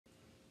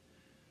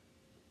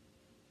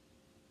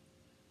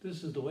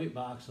This is the weight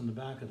box on the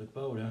back of the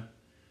Kubota.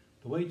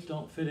 The weights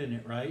don't fit in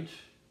it right.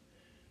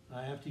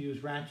 I have to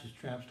use ratchet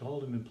straps to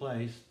hold them in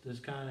place. This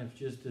kind of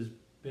just has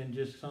been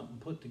just something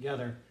put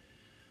together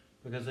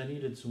because I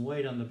needed some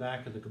weight on the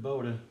back of the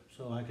Kubota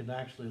so I could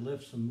actually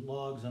lift some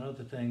logs and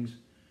other things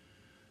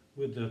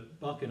with the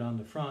bucket on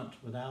the front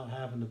without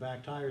having the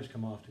back tires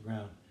come off the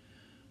ground.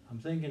 I'm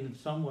thinking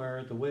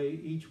somewhere the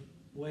weight, each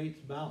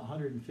weight's about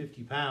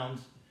 150 pounds,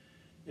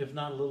 if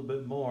not a little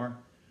bit more.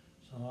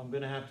 So I'm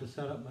going to have to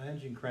set up my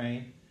engine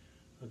crane.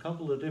 A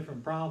couple of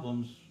different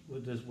problems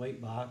with this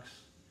weight box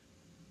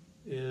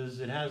is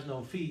it has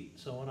no feet,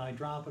 so when I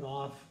drop it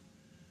off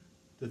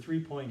the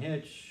 3-point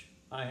hitch,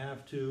 I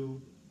have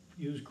to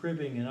use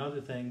cribbing and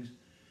other things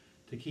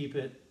to keep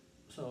it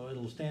so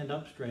it'll stand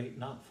up straight,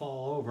 not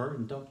fall over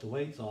and dump the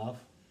weights off.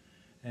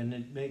 And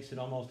it makes it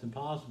almost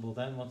impossible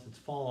then, once it's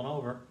fallen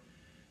over,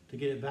 to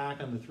get it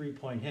back on the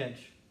 3-point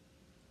hitch.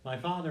 My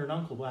father and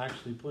uncle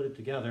actually put it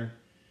together,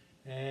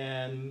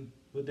 and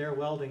with their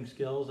welding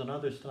skills and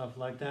other stuff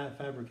like that,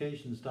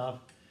 fabrication stuff,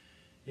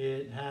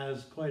 it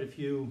has quite a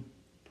few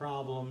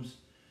problems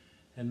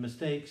and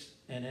mistakes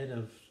in it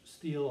of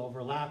steel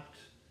overlapped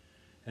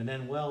and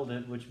then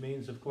welded, which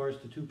means, of course,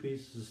 the two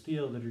pieces of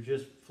steel that are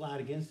just flat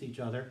against each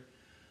other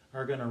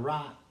are going to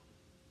rot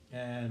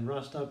and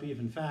rust up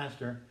even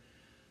faster.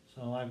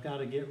 So I've got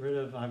to get rid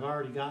of, I've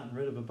already gotten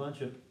rid of a bunch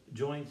of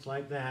joints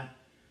like that.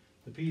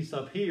 The piece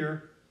up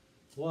here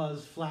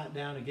was flat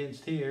down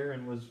against here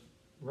and was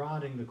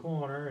rotting the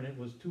corner, and it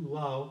was too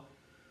low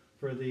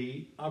for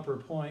the upper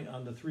point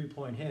on the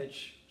 3-point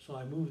hitch, so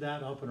I moved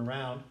that up and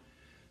around.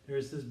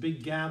 There's this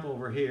big gap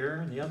over here.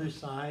 On the other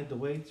side, the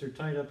weights are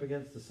tight up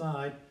against the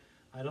side.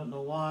 I don't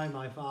know why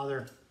my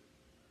father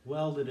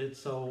welded it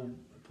so,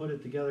 put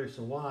it together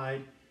so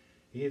wide.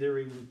 Either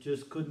he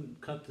just couldn't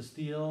cut the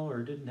steel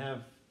or didn't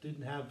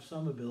have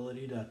some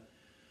ability to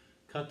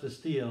cut the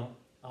steel.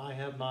 I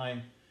have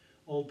my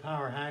old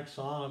power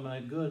hacksaw and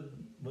I'm good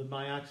with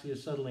my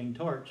acetylene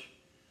torch.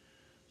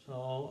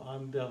 So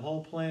the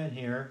whole plan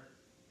here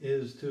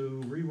is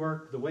to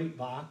rework the weight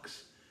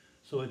box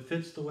so it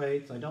fits the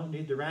weights. I don't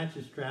need the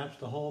ratchet straps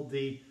to hold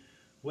the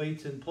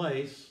weights in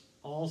place.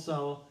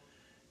 Also,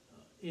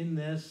 in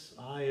this,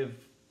 I have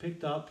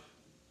picked up,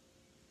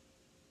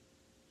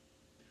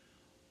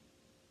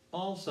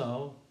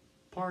 also,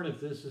 part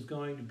of this is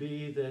going to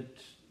be that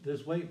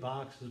this weight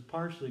box is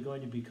partially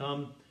going to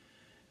become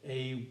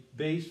a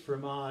base for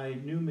my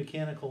new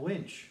mechanical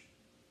winch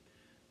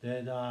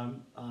that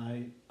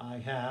I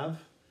have.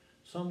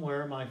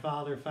 Somewhere my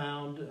father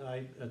found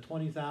a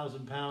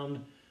 20,000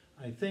 pound,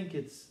 I think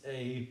it's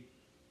a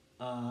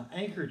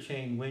anchor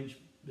chain winch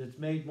that's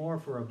made more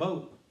for a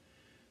boat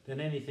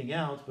than anything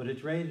else, but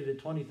it's rated at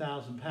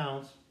 20,000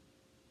 pounds.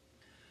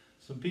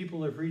 Some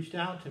people have reached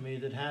out to me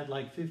that had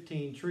like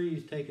 15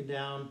 trees taken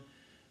down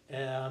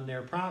on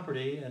their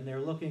property, and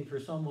they're looking for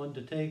someone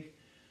to take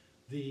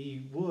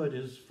the wood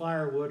as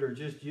firewood or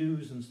just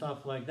use and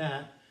stuff like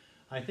that.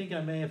 I think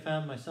I may have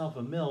found myself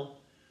a mill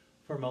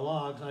for my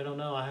logs. I don't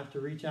know. I have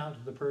to reach out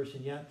to the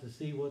person yet to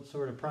see what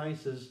sort of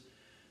prices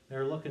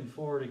they're looking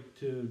for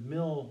to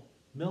mill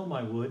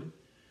my wood,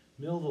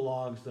 mill the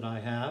logs that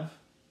I have,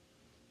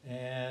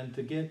 and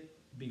to get,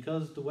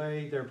 because the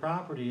way their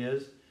property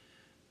is,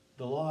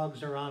 the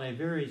logs are on a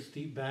very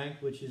steep bank,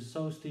 which is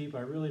so steep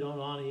I really don't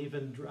want to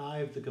even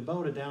drive the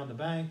Kubota down the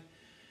bank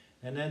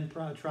and then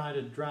try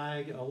to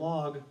drag a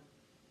log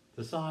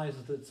the size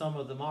that some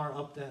of them are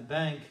up that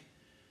bank.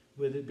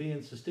 With it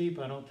being so steep,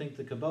 I don't think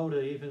the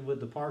Kubota, even with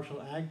the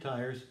partial ag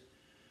tires,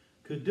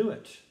 could do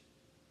it.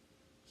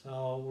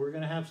 So we're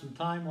going to have some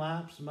time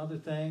lapse, some other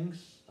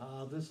things.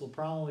 This will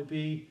probably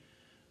be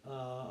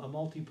a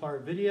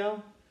multi-part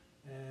video,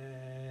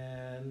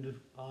 and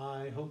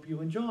I hope you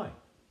enjoy.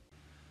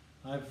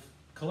 I've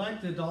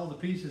collected all the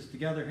pieces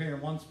together here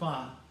in one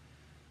spot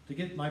to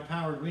get my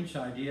powered winch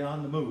idea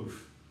on the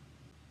move.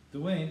 The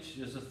winch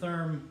is a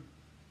Thern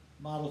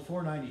model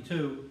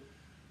 492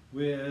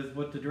 with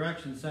what the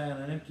directions say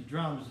on an empty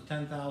drum is a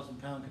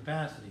 10,000 pound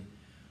capacity.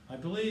 I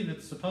believe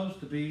it's supposed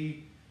to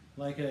be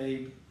like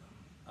a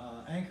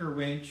anchor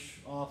winch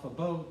off a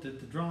boat, that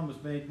the drum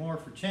was made more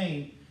for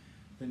chain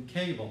than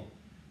cable.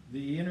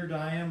 The inner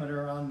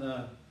diameter on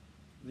the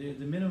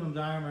minimum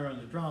diameter on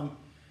the drum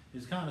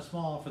is kind of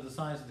small for the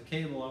size of the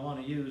cable I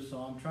want to use, so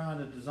I'm trying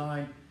to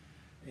design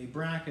a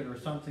bracket or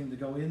something to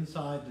go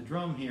inside the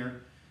drum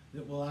here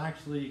that will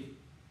actually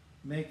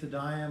make the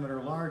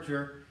diameter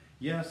larger.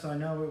 Yes, I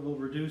know it will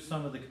reduce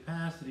some of the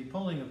capacity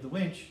pulling of the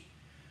winch.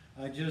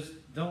 I just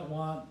don't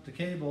want the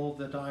cable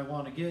that I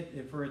want to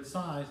get for its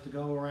size to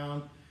go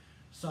around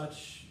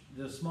such,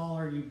 the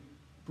smaller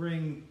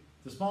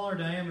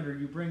diameter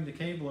you bring the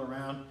cable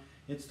around,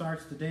 it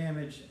starts to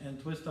damage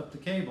and twist up the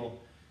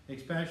cable,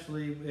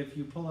 especially if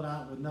you pull it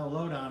out with no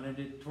load on it.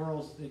 It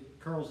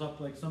curls up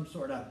like some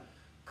sort of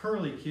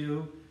curly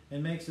Q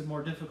and makes it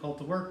more difficult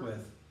to work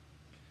with.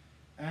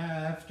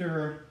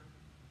 After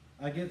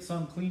I get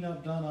some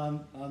cleanup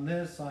done on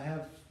this, I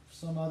have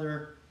some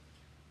other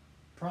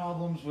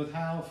problems with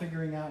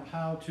figuring out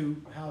how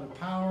to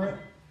power it.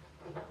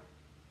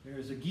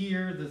 There's a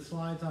gear that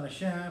slides on a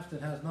shaft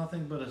that has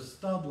nothing but a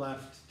stub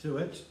left to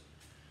it,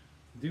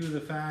 due to the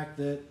fact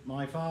that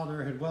my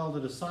father had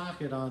welded a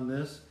socket on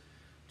this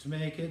to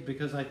make it,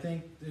 because I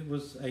think it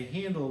was a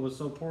handle was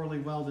so poorly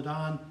welded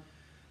on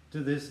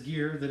to this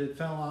gear that it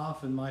fell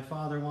off, and my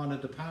father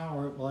wanted to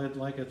power it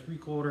like a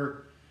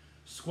 3/4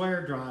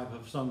 square drive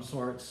of some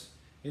sorts.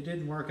 It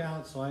didn't work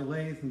out, so I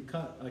lathed and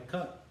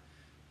cut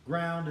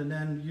ground and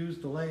then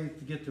used the lathe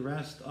to get the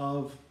rest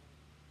of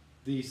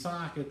the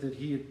socket that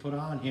he had put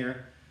on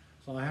here.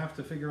 So I have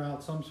to figure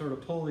out some sort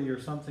of pulley or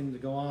something to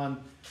go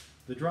on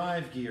the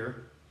drive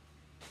gear.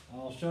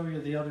 I'll show you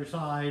the other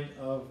side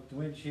of the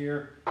winch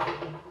here,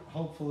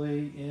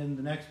 hopefully in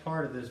the next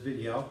part of this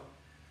video.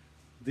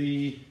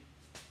 The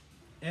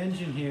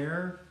engine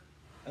here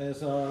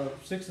is a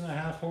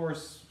 6.5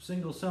 horse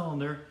single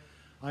cylinder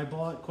I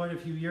bought quite a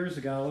few years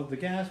ago. The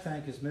gas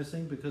tank is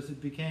missing because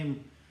it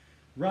became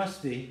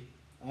rusty.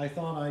 I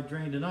thought I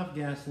drained enough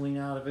gasoline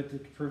out of it to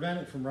prevent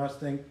it from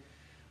rusting.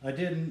 I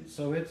didn't,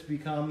 so it's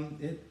become,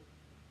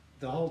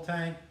 the whole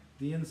tank,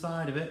 the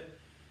inside of it,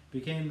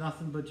 became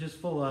nothing but just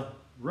full of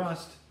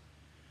rust,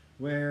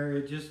 where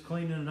it just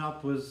cleaning it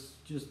up was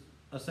just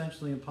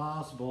essentially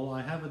impossible.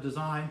 I have a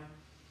design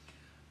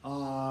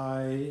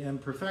I am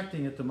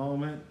perfecting at the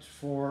moment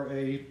for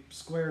a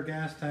square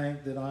gas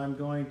tank that I'm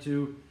going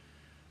to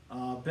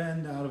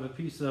bend out of a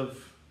piece of,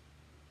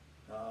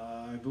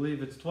 I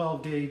believe it's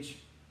 12 gauge,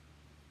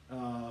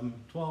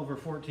 12 or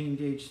 14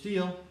 gauge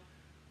steel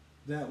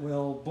that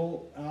will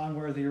bolt on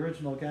where the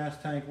original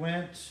gas tank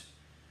went.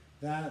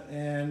 That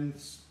and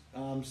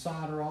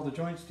solder all the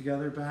joints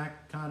together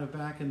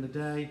back in the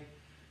day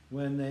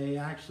when they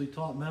actually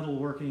taught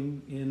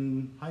metalworking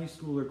in high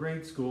school or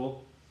grade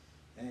school,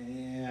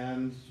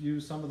 and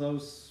use some of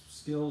those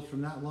skills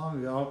from that long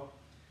ago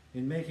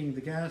in making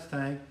the gas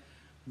tank.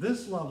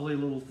 This lovely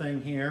little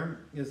thing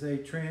here is a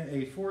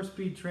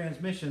 4-speed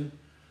transmission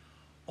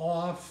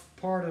off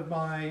part of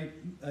my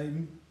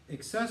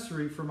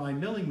accessory for my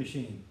milling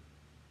machine.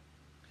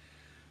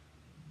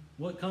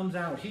 What comes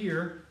out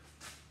here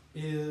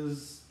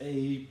is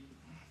a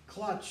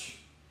clutch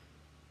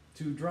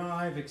to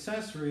drive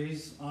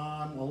accessories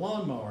on a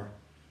lawnmower.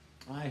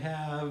 I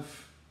have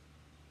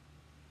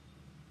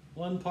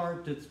one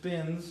part that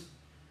spins,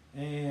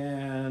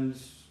 and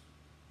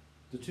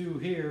the two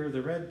here,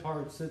 the red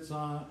part sits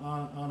on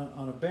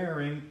a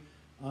bearing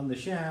on the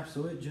shaft,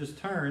 so it just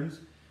turns.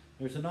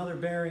 There's another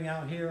bearing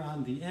out here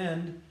on the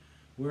end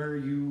where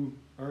you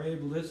are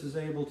able, this is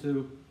able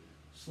to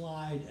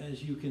slide,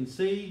 as you can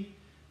see,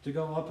 to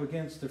go up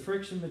against the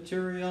friction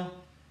material,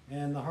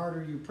 and the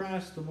harder you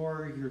press, the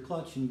more your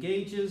clutch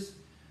engages.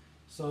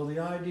 So the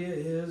idea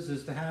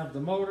is to have the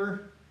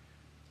motor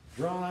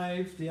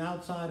drive the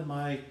outside of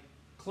my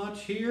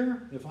clutch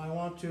here. If I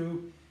want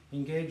to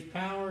engage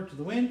power to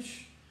the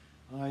winch,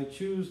 I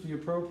choose the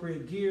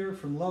appropriate gear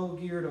from low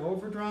gear to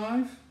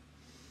overdrive,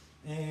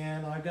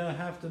 and I'm going to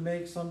have to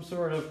make some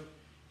sort of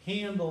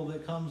handle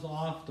that comes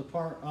off the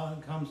part,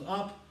 comes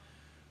up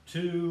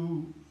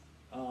to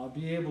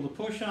be able to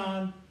push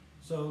on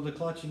so the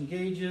clutch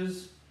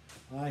engages.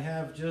 I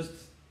have just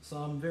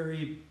some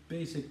very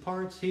basic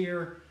parts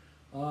here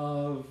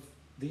of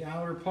the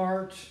outer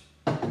part,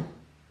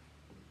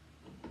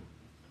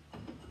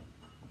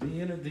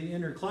 the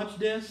inner clutch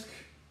disc,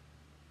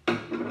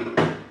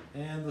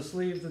 and the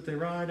sleeve that they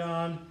ride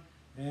on,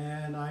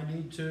 and I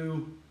need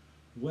to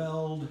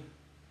weld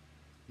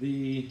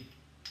the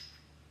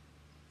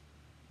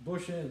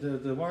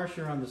the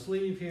washer on the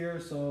sleeve here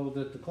so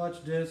that the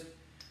clutch disc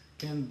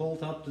can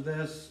bolt up to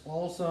this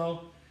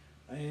also.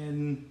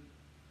 And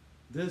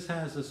this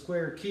has a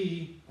square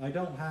key. I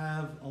don't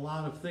have a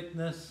lot of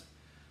thickness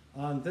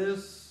on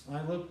this.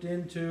 I looked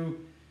into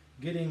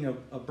getting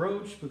a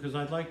brooch because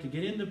I'd like to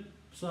get into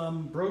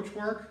some brooch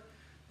work.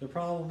 The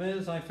problem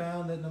is I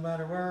found that no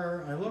matter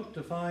where I looked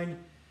to find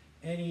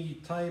any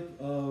type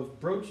of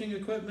broaching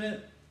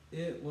equipment,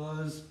 it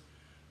was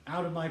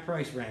out of my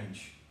price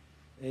range.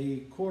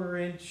 A 1/4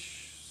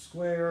 inch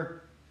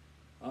square,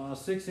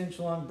 6 inch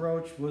long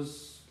brooch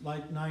was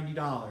like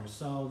 $90.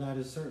 So that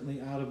is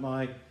certainly out of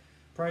my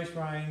price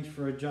range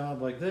for a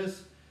job like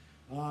this.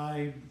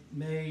 I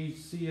may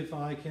see if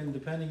I can,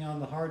 depending on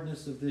the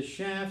hardness of this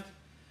shaft,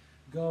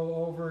 go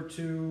over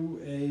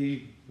to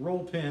a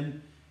roll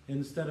pin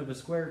instead of a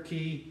square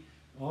key,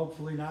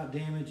 hopefully not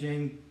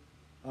damaging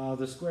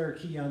the square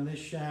key on this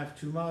shaft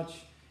too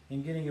much,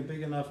 and getting a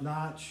big enough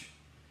notch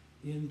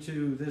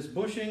into this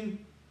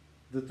bushing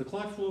that the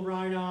clutch will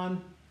ride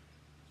on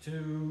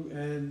to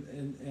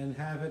and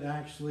have it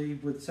actually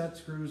with set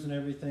screws and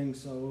everything,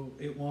 so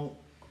it won't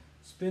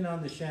spin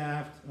on the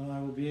shaft, and I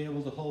will be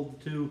able to hold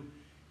the two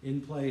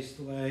in place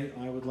the way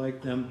I would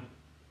like them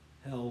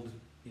held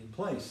in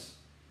place.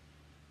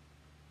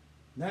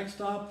 Next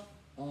up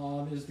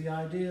is the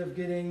idea of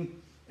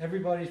getting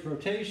everybody's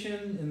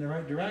rotation in the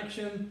right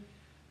direction.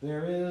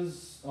 There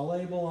is a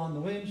label on the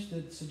winch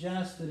that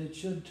suggests that it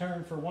should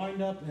turn for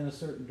windup in a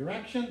certain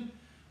direction.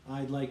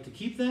 I'd like to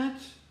keep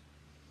that,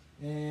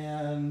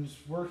 and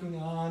working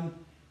on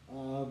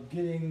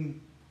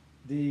getting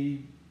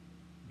the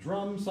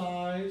drum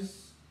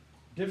size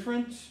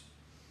different.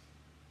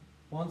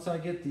 Once I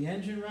get the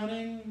engine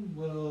running,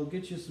 we'll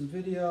get you some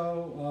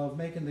video of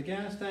making the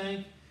gas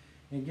tank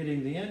and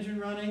getting the engine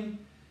running.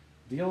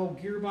 The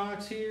old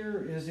gearbox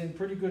here is in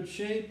pretty good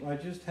shape. I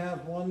just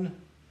have one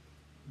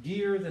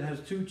gear that has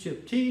 2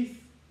 chipped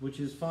teeth, which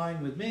is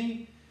fine with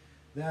me.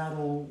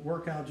 That'll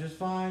work out just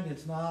fine.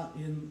 It's not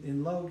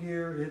in low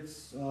gear,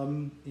 it's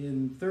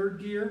in 3rd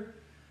gear,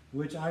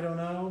 which I don't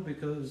know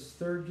because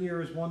 3rd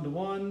gear is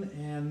 1-to-1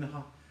 and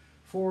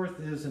 4th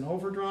is an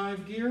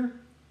overdrive gear.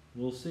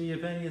 We'll see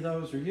if any of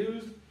those are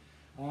used.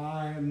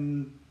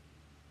 I'm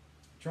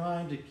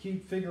trying to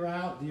figure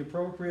out the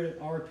appropriate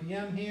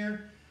RPM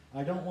here.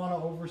 I don't want to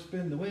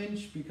overspin the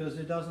winch because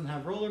it doesn't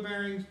have roller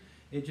bearings.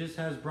 It just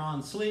has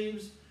bronze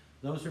sleeves.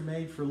 Those are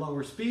made for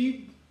lower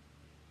speed,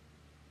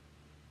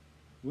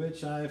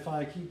 which if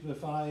I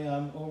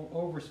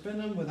overspin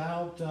them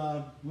without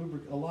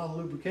a lot of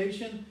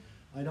lubrication,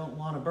 I don't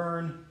want to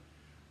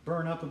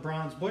burn up a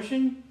bronze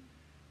bushing.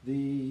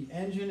 The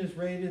engine is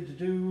rated to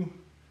do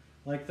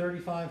like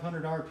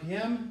 3,500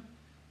 RPM,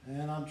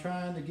 and I'm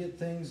trying to get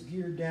things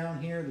geared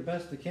down here the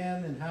best I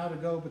can, and how to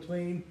go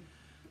between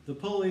the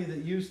pulley that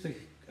used to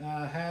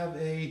have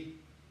a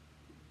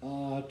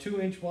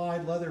 2-inch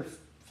wide leather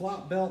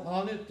flop belt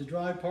on it to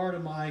drive part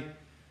of my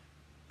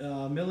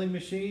milling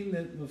machine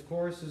that of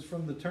course is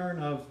from the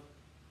turn of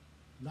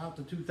not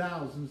the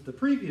 2000s, the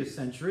previous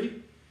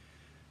century,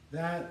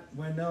 that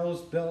when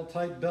those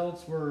type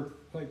belts were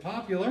quite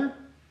popular.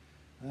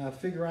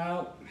 Figure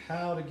out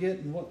how to get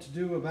and what to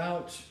do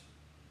about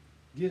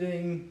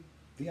getting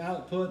the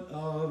output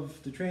of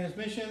the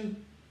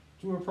transmission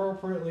to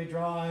appropriately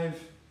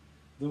drive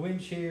the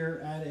winch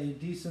here at a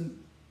decent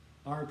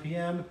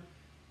RPM.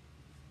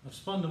 I've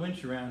spun the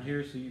winch around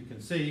here so you can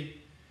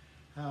see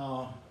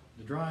how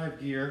the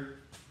drive gear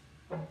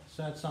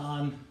sets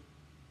on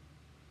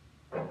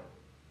the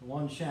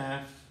one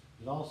shaft.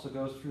 It also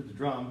goes through the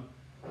drum,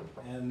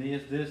 and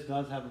this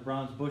does have a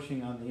bronze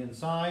bushing on the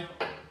inside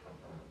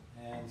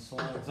and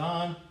slides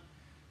on.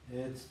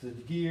 It's the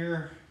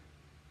gear,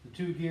 the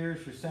 2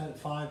 gears are set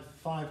at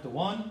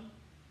 5-to-1,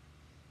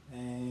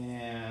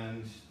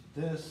 and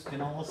this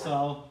can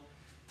also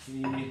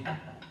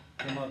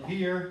come up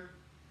here.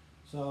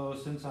 So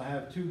since I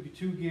have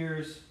two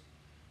gears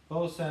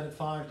both set at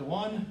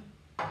 5-to-1,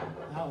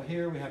 out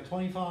here we have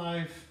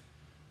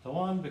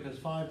 25-to-1 because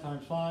 5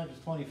 times 5 is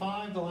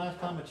 25 the last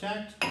time I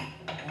checked.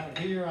 Out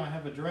here I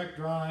have a direct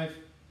drive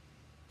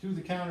to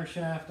the counter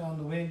shaft on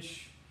the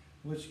winch,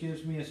 which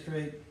gives me a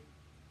straight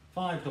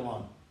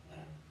 5-to-1.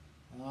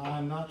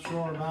 I'm not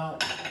sure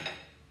about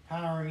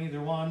powering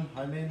either one.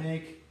 I may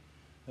make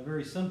a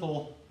very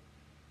simple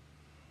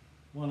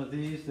one of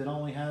these that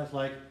only has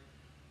like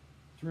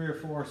 3 or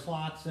 4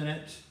 slots in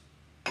it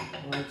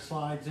where it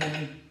slides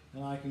in,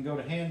 and I can go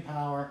to hand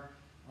power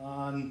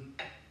on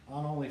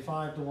only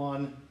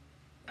 5-to-1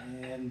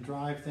 and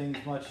drive things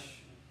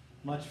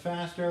much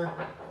faster,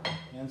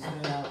 and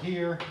stay out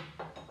here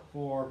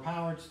for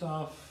powered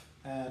stuff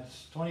at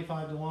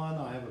 25-to-1.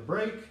 I have a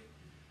brake,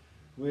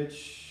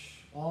 which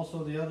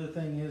also the other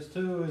thing is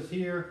too is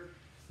here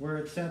where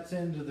it sets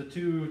into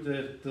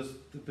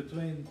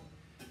between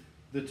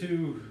the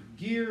 2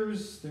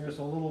 gears. There's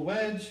a little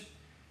wedge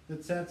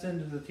that sets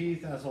into the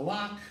teeth as a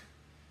lock,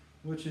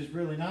 which is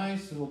really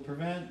nice. It'll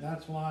prevent.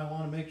 That's why I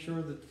want to make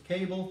sure that the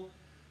cable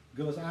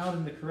goes out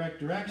in the correct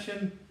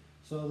direction,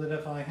 so that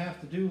if I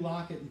have to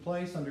lock it in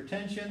place under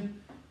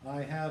tension,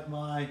 I have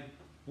my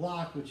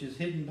lock, which is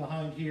hidden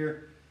behind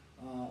here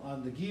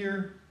on the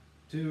gear,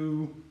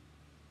 to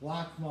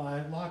lock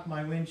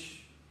my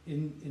winch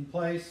in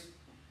place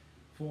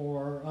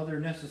for other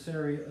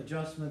necessary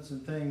adjustments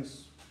and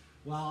things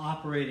while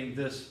operating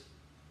this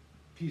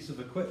piece of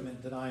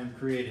equipment that I am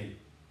creating.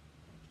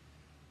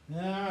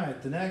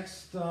 Alright, the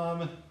next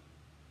on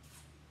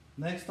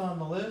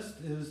the list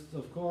is,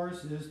 of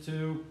course,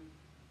 to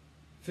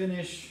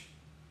finish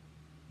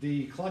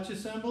the clutch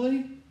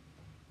assembly.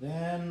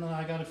 Then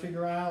I got to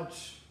figure out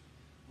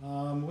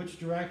which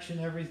direction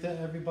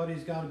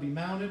everybody's got to be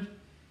mounted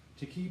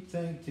to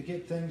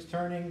get things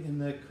turning in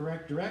the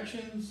correct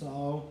direction.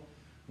 So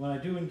when I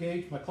do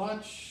engage my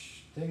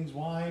clutch, things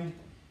wind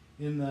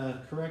in the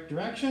correct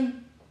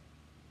direction,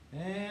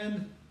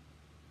 and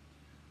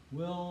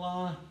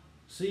we'll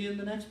see you in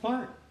the next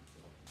part.